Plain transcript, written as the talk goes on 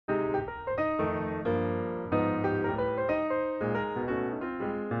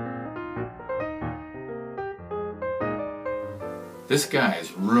This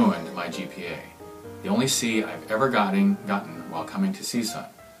guy's ruined my GPA. The only C I've ever gotten while coming to CSUN.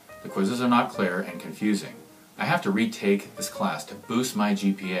 The quizzes are not clear and confusing. I have to retake this class to boost my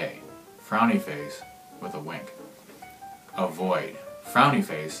GPA. Frowny face with a wink. Avoid. Frowny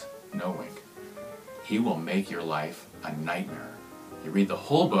face, no wink. He will make your life a nightmare. You read the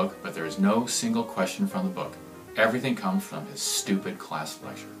whole book, but there is no single question from the book. Everything comes from his stupid class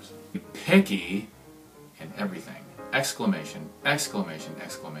lectures. Be picky in everything. Exclamation, exclamation,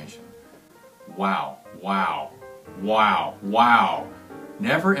 exclamation. Wow, wow, wow, wow.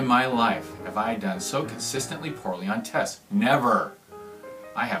 Never in my life have I done so consistently poorly on tests. Never.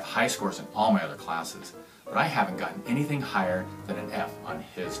 I have high scores in all my other classes, but I haven't gotten anything higher than an F on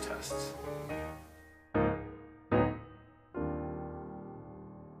his tests.